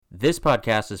This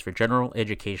podcast is for general,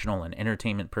 educational, and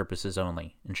entertainment purposes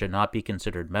only and should not be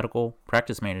considered medical,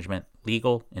 practice management,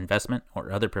 legal, investment,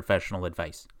 or other professional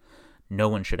advice. No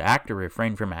one should act or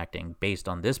refrain from acting based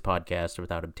on this podcast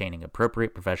without obtaining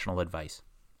appropriate professional advice.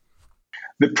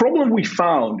 The problem we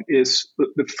found is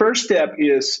the first step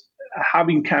is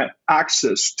having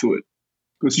access to it.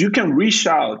 Because you can reach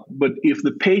out, but if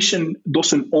the patient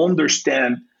doesn't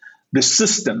understand the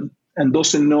system and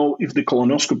doesn't know if the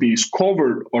colonoscopy is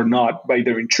covered or not by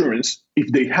their insurance,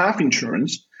 if they have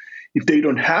insurance, if they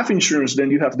don't have insurance, then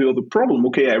you have the other problem.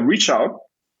 Okay, I reach out,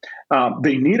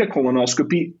 they need a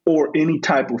colonoscopy or any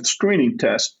type of screening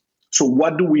test. So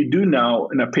what do we do now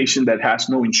in a patient that has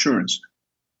no insurance?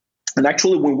 And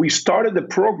actually, when we started the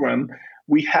program,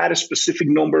 we had a specific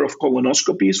number of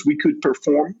colonoscopies we could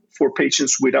perform for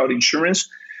patients without insurance.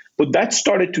 But that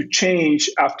started to change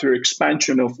after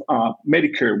expansion of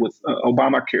Medicare with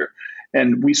Obamacare.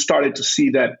 And we started to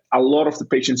see that a lot of the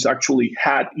patients actually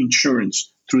had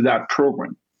insurance through that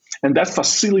program. And that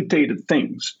facilitated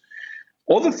things.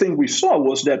 Other thing we saw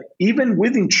was that even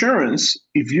with insurance,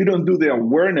 if you don't do the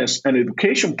awareness and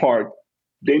education part,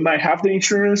 they might have the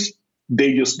insurance.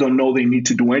 They just don't know they need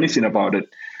to do anything about it,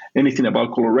 anything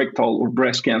about colorectal or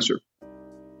breast cancer.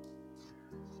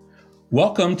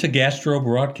 Welcome to Gastro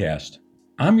Broadcast.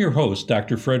 I'm your host,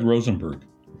 Dr. Fred Rosenberg.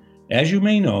 As you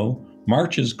may know,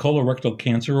 March is Colorectal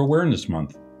Cancer Awareness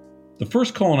Month. The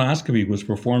first colonoscopy was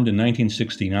performed in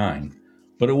 1969,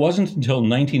 but it wasn't until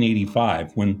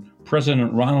 1985, when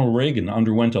President Ronald Reagan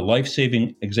underwent a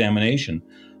life-saving examination,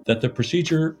 that the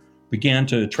procedure began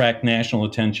to attract national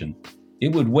attention.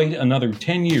 It would wait another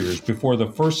 10 years before the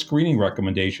first screening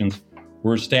recommendations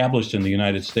were established in the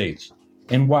United States.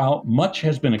 And while much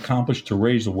has been accomplished to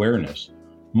raise awareness,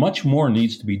 much more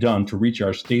needs to be done to reach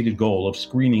our stated goal of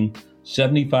screening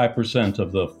 75%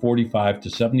 of the 45 to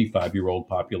 75-year-old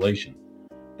population.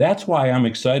 That's why I'm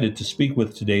excited to speak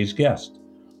with today's guest.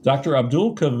 Dr.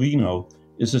 Abdul Calvino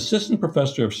is Assistant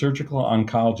Professor of Surgical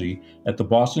Oncology at the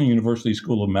Boston University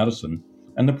School of Medicine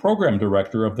and the Program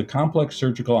Director of the Complex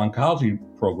Surgical Oncology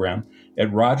Program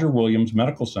at Roger Williams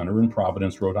Medical Center in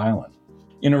Providence, Rhode Island.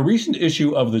 In a recent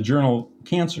issue of the journal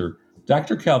Cancer,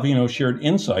 Dr. Calvino shared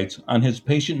insights on his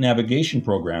patient navigation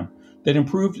program that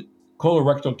improved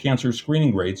colorectal cancer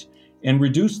screening rates and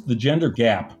reduced the gender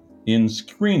gap in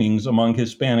screenings among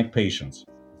Hispanic patients.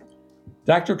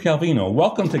 Dr. Calvino,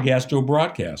 welcome to Gastro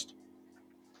Broadcast.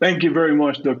 Thank you very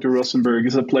much, Dr. Rosenberg.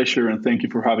 It's a pleasure, and thank you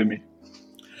for having me.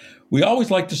 We always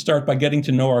like to start by getting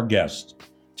to know our guests.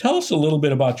 Tell us a little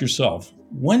bit about yourself.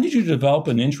 When did you develop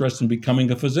an interest in becoming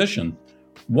a physician?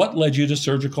 What led you to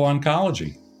surgical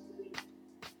oncology?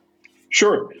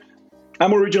 Sure.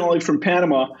 I'm originally from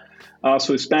Panama,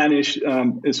 so Spanish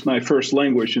is my first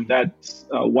language, and that's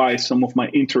why some of my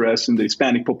interest in the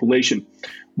Hispanic population.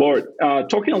 But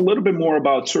talking a little bit more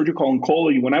about surgical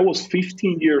oncology, when I was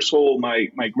 15 years old, my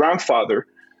grandfather,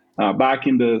 back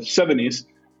in the 70s,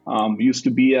 used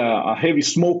to be a heavy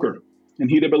smoker, and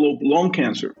he developed lung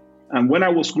cancer. And when I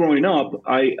was growing up,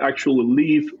 I actually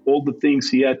lived all the things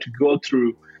he had to go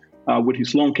through with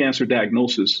his lung cancer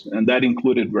diagnosis. And that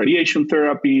included radiation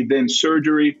therapy, then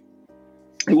surgery.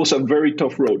 It was a very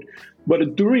tough road.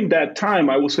 But during that time,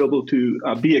 I was able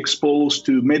to be exposed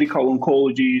to medical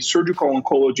oncology, surgical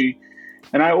oncology.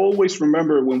 And I always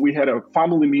remember when we had a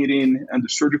family meeting and the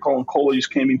surgical oncologist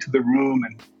came into the room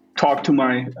and talked to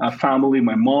my family,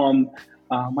 my mom,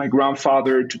 my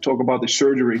grandfather, to talk about the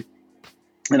surgery.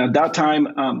 And at that time,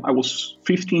 I was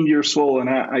 15 years old, and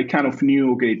I kind of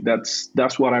knew, okay,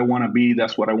 that's what I want to be.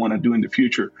 That's what I want to do in the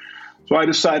future. So I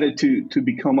decided to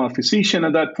become a physician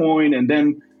at that point, and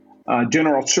then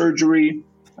general surgery.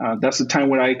 That's the time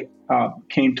when I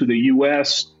came to the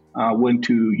U.S., went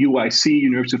to UIC,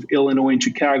 University of Illinois in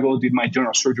Chicago, did my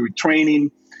general surgery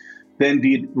training, then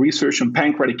did research on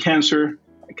pancreatic cancer.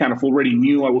 I kind of already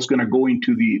knew I was going to go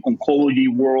into the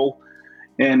oncology world,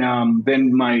 and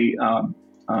then my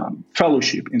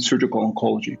fellowship in surgical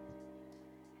oncology.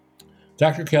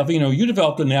 Dr. Calvino, you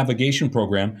developed a navigation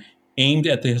program aimed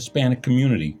at the Hispanic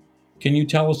community. Can you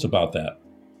tell us about that?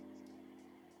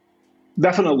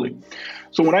 Definitely.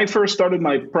 So when I first started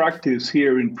my practice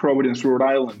here in Providence, Rhode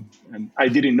Island, and I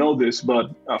didn't know this,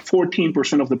 but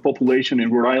 14% of the population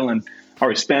in Rhode Island are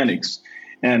Hispanics,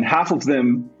 and half of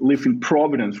them live in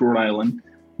Providence, Rhode Island,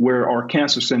 where our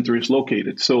cancer center is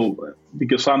located. So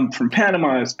because I'm from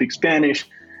Panama, I speak Spanish,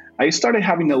 I started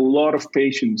having a lot of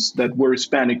patients that were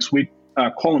Hispanics with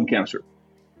colon cancer.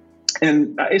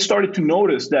 And I started to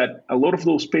notice that a lot of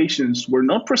those patients were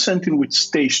not presenting with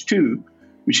stage 2,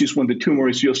 which is when the tumor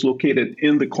is just located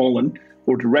in the colon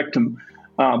or the rectum,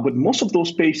 But most of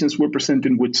those patients were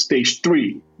presenting with stage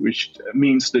 3, which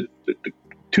means that the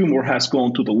tumor has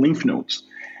gone to the lymph nodes.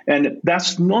 And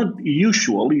that's not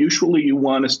usual. Usually you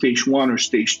want a stage 1 or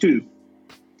stage 2.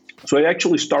 So I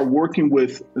actually start working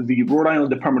with the Rhode Island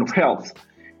Department of Health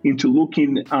into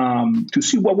looking to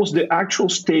see what was the actual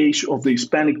stage of the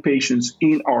Hispanic patients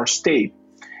in our state.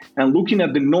 And looking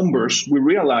at the numbers, we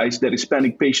realized that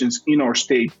Hispanic patients in our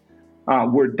state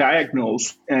were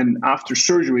diagnosed, and after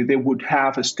surgery, they would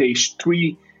have a stage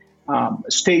 3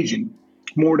 staging,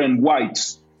 more than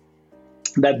whites.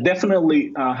 That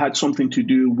definitely had something to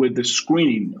do with the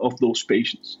screening of those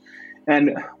patients.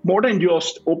 And more than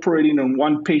just operating on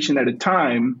one patient at a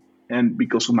time, and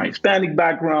because of my Hispanic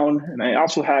background, and I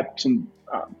also had some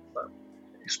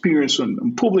experience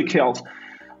on public health,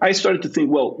 I started to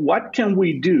think, well, what can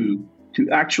we do to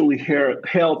actually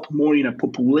help more in a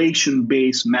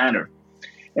population-based manner?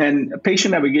 And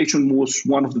patient navigation was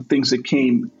one of the things that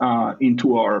came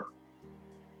into our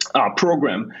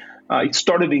program. It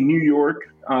started in New York.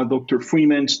 Dr.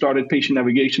 Freeman started patient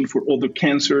navigation for other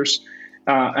cancers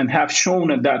and have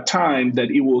shown at that time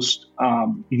that it was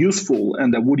useful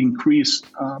and that would increase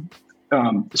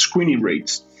screening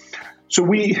rates. So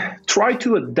we try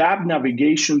to adapt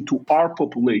navigation to our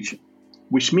population,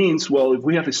 which means, well, if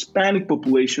we have a Hispanic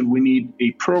population, we need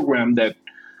a program that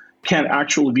can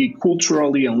actually be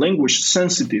culturally and language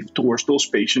sensitive towards those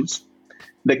patients,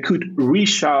 that could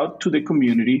reach out to the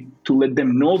community to let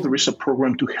them know there is a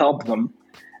program to help them,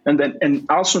 and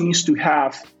also needs to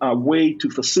have a way to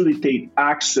facilitate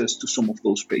access to some of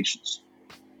those patients.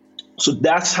 So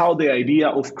that's how the idea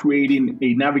of creating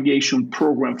a navigation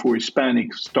program for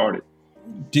Hispanics started.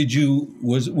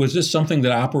 Was this something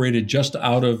that operated just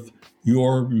out of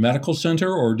your medical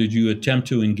center, or did you attempt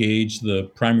to engage the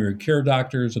primary care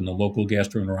doctors and the local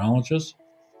gastroenterologists?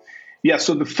 Yeah,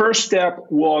 so the first step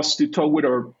was to talk with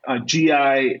our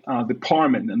GI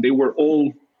department, and they were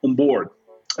all on board.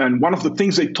 And one of the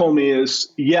things they told me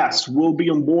is, yes, we'll be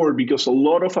on board because a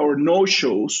lot of our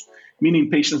no-shows, meaning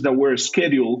patients that were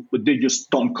scheduled, but they just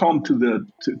don't come to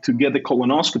get the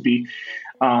colonoscopy,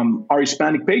 are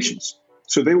Hispanic patients.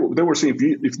 So they were saying,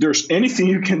 if there's anything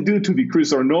you can do to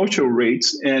decrease our no-show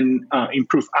rates and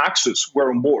improve access, we're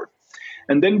on board.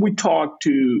 And then we talked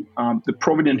to the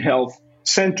Providence Health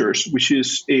Centers, which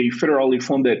is a federally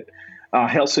funded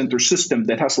health center system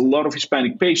that has a lot of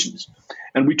Hispanic patients.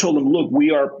 And we told them, look,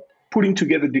 we are putting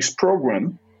together this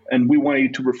program, and we want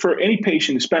you to refer any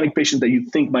patient, Hispanic patient that you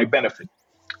think might benefit.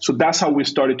 So that's how we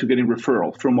started to getting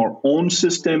referral from our own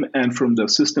system and from the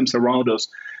systems around us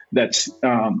that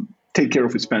take care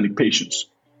of Hispanic patients.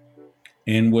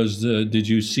 And did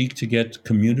you seek to get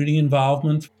community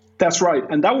involvement? That's right.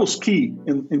 And that was key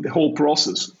in the whole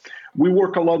process. We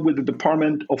work a lot with the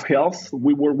Department of Health.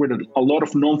 We work with a lot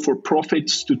of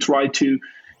non-for-profits to try to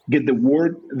get the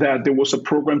word that there was a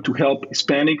program to help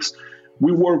Hispanics.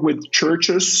 We work with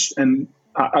churches, and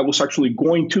I was actually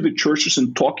going to the churches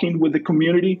and talking with the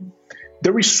community.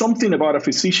 There is something about a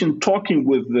physician talking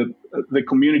with the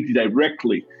community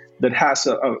directly that has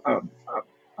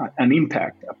an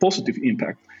impact, a positive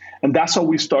impact. And that's how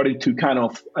we started to kind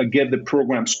of get the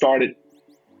program started.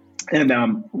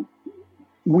 And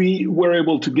we were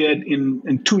able to get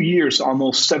in 2 years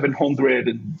almost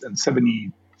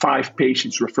 775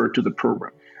 patients referred to the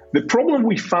program. The problem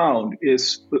we found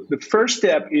is the first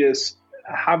step is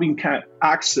having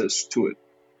access to it,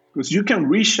 because you can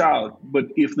reach out, but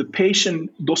if the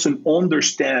patient doesn't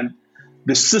understand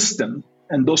the system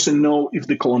and doesn't know if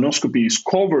the colonoscopy is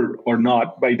covered or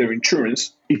not by their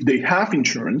insurance, if they have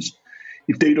insurance,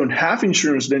 if they don't have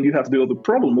insurance, then you have the other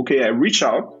problem. Okay, I reach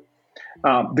out.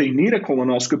 They need a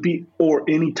colonoscopy or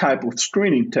any type of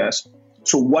screening test.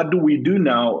 So what do we do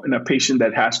now in a patient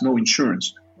that has no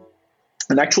insurance?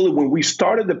 And actually, when we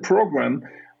started the program,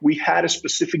 we had a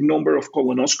specific number of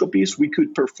colonoscopies we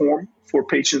could perform for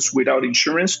patients without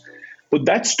insurance. But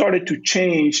that started to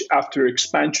change after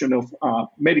expansion of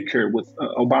Medicare with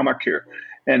Obamacare.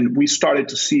 And we started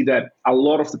to see that a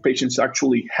lot of the patients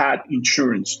actually had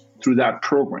insurance through that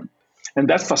program. And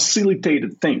that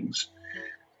facilitated things.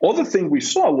 Other thing we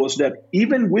saw was that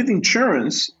even with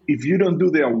insurance, if you don't do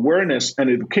the awareness and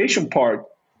education part,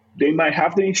 they might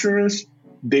have the insurance,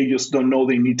 they just don't know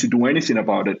they need to do anything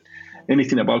about it,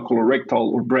 anything about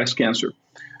colorectal or breast cancer.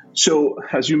 So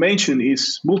as you mentioned,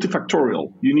 it's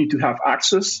multifactorial. You need to have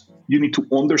access, you need to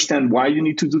understand why you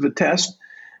need to do the test,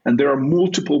 and there are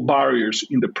multiple barriers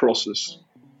in the process.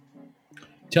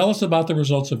 Tell us about the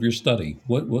results of your study.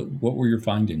 What were your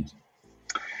findings?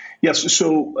 Yes,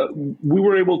 so we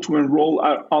were able to enroll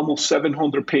almost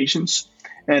 700 patients.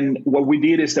 And what we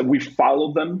did is that we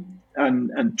followed them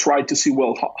and try to see,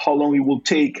 well, how long it will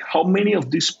take, how many of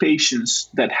these patients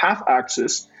that have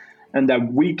access and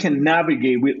that we can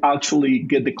navigate will actually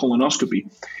get the colonoscopy.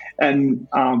 And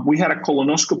we had a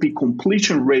colonoscopy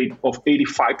completion rate of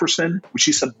 85%, which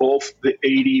is above the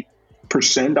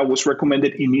 80% that was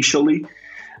recommended initially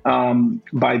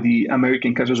by the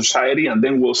American Cancer Society, and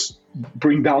then was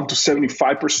bring down to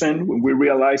 75% when we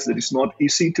realized that it's not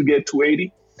easy to get to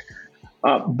 80.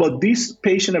 But this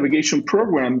patient navigation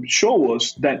program show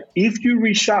us that if you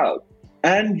reach out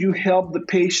and you help the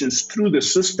patients through the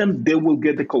system, they will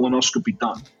get the colonoscopy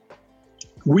done.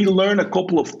 We learn a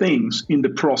couple of things in the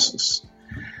process.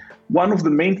 One of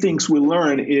the main things we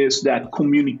learn is that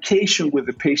communication with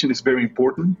the patient is very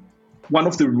important. One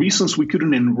of the reasons we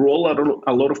couldn't enroll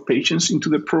a lot of patients into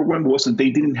the program was that they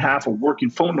didn't have a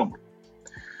working phone number.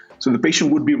 So the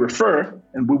patient would be referred,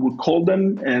 and we would call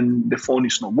them, and the phone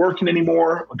is not working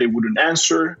anymore, or they wouldn't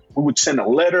answer. We would send a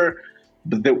letter,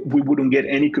 but we wouldn't get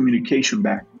any communication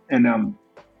back. And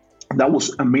that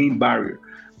was a main barrier.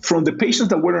 From the patients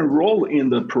that were enrolled in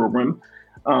the program,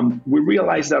 we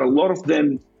realized that a lot of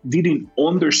them didn't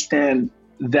understand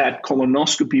that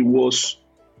colonoscopy was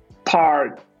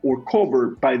part or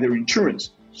covered by their insurance.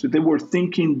 So they were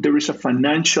thinking there is a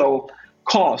financial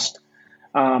cost.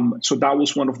 So that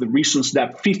was one of the reasons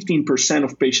that 15%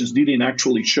 of patients didn't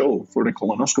actually show for the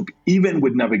colonoscopy, even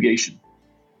with navigation.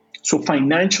 So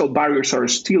financial barriers are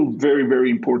still very, very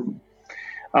important.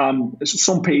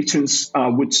 Some patients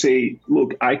would say,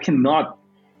 look, I cannot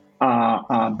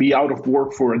be out of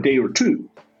work for a day or two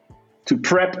to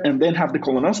prep and then have the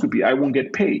colonoscopy. I won't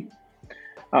get paid.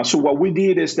 So what we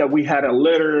did is that we had a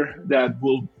letter that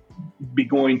will be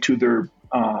going to their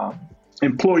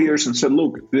employers and said,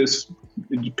 look, this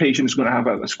patient is going to have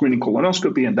a screening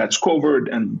colonoscopy, and that's covered.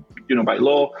 And, by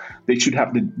law, they should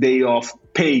have the day off,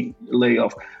 paid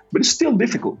layoff. But it's still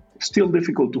difficult. It's still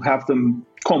difficult to have them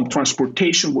come.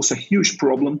 Transportation was a huge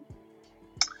problem.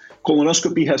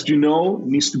 Colonoscopy, as you know,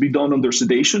 needs to be done under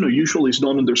sedation, or usually is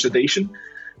done under sedation,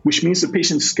 which means the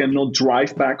patients cannot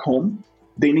drive back home.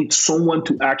 They need someone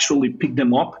to actually pick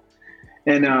them up.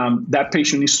 And that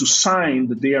patient needs to sign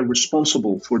that they are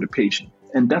responsible for the patient.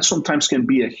 And that sometimes can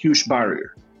be a huge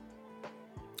barrier.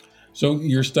 So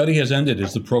your study has ended.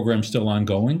 Is the program still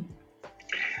ongoing?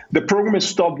 The program is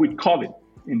stopped with COVID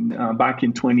back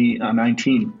in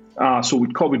 2019. So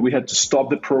with COVID, we had to stop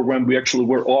the program. We actually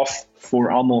were off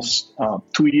for almost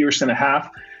 2 years and a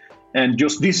half. And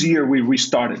just this year, we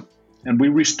restarted. And we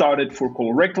restarted for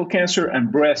colorectal cancer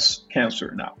and breast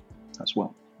cancer now as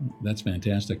well. That's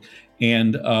fantastic.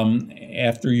 And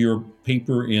after your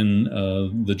paper in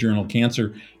the journal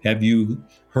Cancer, have you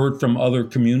heard from other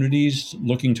communities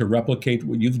looking to replicate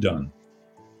what you've done?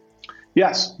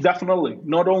 Yes, definitely.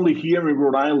 Not only here in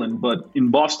Rhode Island, but in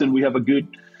Boston, we have a good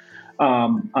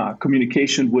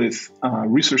communication with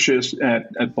researchers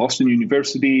at Boston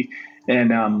University.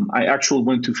 And I actually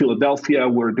went to Philadelphia,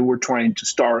 where they were trying to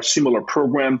start a similar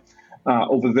program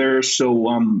over there. So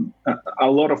a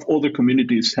lot of other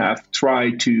communities have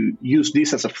tried to use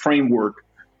this as a framework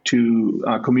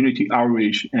to community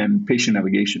outreach and patient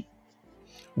navigation.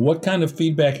 What kind of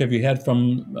feedback have you had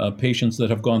from patients that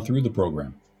have gone through the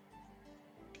program?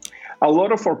 A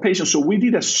lot of our patients, so we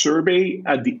did a survey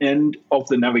at the end of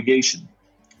the navigation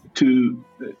to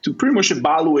pretty much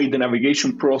evaluate the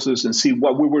navigation process and see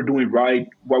what we were doing right,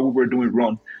 what we were doing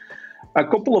wrong. A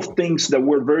couple of things that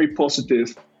were very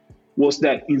positive was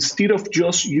that instead of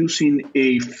just using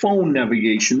a phone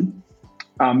navigation,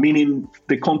 meaning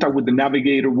the contact with the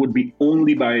navigator would be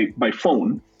only by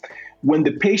phone, when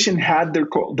the patient had their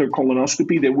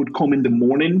colonoscopy, they would come in the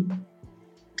morning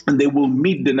and they will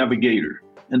meet the navigator.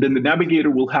 And then the navigator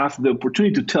will have the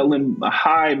opportunity to tell them,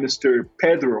 hi, Mr.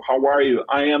 Pedro, how are you?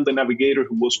 I am the navigator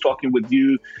who was talking with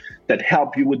you, that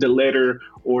helped you with the letter,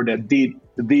 or that did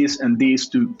this and this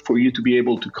for you to be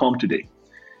able to come today.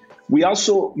 We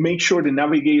also made sure the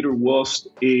navigator was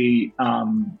a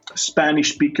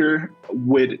Spanish speaker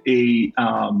with a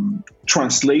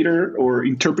translator or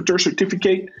interpreter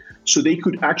certificate, so they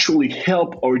could actually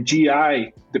help our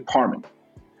GI department.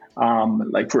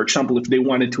 Like, for example, if they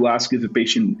wanted to ask if the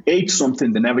patient ate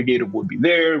something, the navigator would be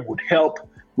there, would help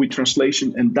with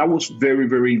translation. And that was very,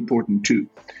 very important too.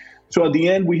 So at the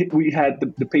end, we had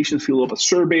the patients fill up a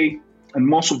survey, and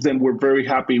most of them were very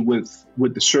happy with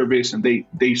the service. And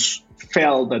they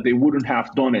felt that they wouldn't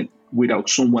have done it without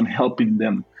someone helping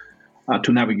them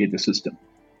to navigate the system.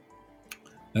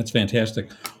 That's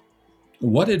fantastic.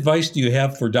 What advice do you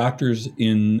have for doctors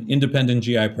in independent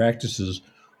GI practices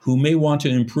who may want to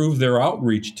improve their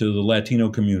outreach to the Latino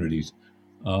communities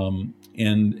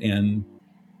and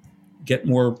get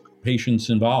more patients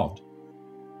involved?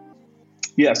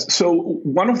 Yes. So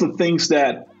one of the things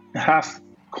that have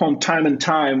come time and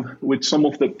time with some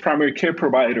of the primary care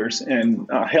providers and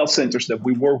health centers that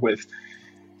we work with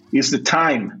is the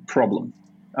time problem.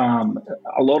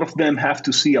 A lot of them have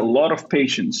to see a lot of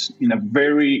patients in a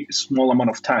very small amount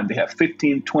of time. They have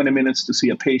 15, 20 minutes to see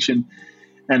a patient,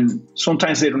 and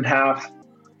sometimes they don't have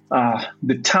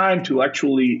the time to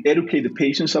actually educate the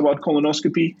patients about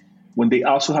colonoscopy, when they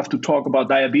also have to talk about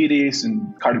diabetes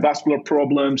and cardiovascular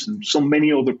problems and so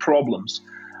many other problems.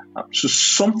 So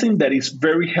something that is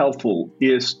very helpful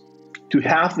is to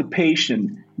have the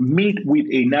patient meet with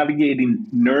a navigating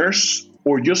nurse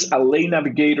or just a lay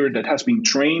navigator that has been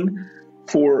trained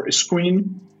for a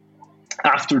screen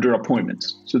after their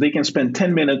appointments. So they can spend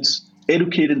 10 minutes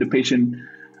educating the patient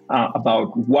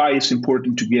about why it's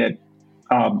important to get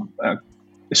a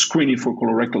screening for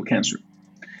colorectal cancer.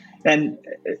 And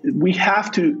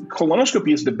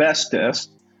colonoscopy is the best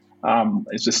test.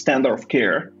 It's a standard of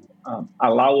care.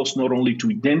 Allow us not only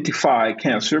to identify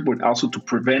cancer, but also to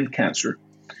prevent cancer.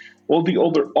 All the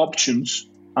other options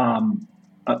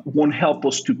won't help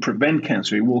us to prevent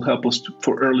cancer. It will help us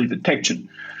for early detection.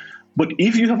 But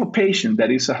if you have a patient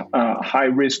that is a high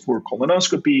risk for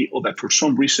colonoscopy, or that for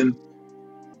some reason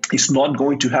is not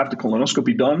going to have the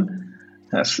colonoscopy done,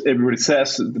 as everybody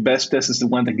says, the best test is the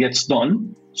one that gets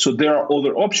done. So there are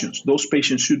other options. Those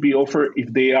patients should be offered,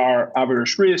 if they are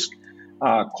average risk,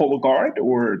 Cologuard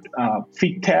or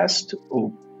FIT test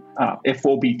or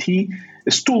FOBT,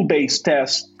 stool-based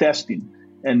testing.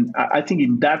 And I think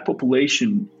in that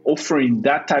population, offering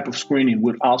that type of screening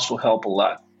would also help a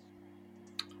lot.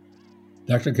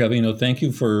 Dr. Calvino, thank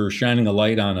you for shining a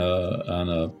light on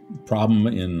a problem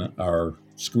in our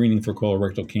screening for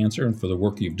colorectal cancer, and for the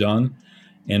work you've done,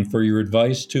 and for your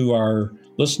advice to our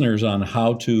listeners on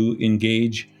how to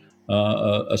engage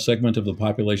a segment of the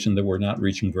population that we're not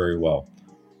reaching very well.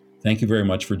 Thank you very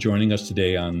much for joining us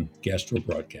today on Gastro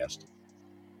Broadcast.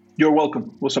 You're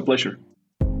welcome. It was a pleasure.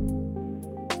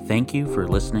 Thank you for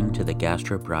listening to the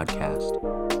Gastro Broadcast.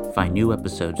 Find new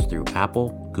episodes through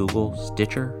Apple, Google,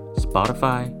 Stitcher,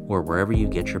 Spotify, or wherever you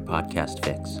get your podcast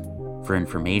fix. For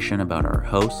information about our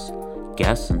hosts,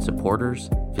 guests, and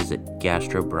supporters, visit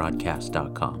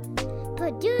gastrobroadcast.com.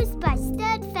 Produced by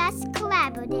Steadfast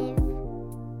Collaborative.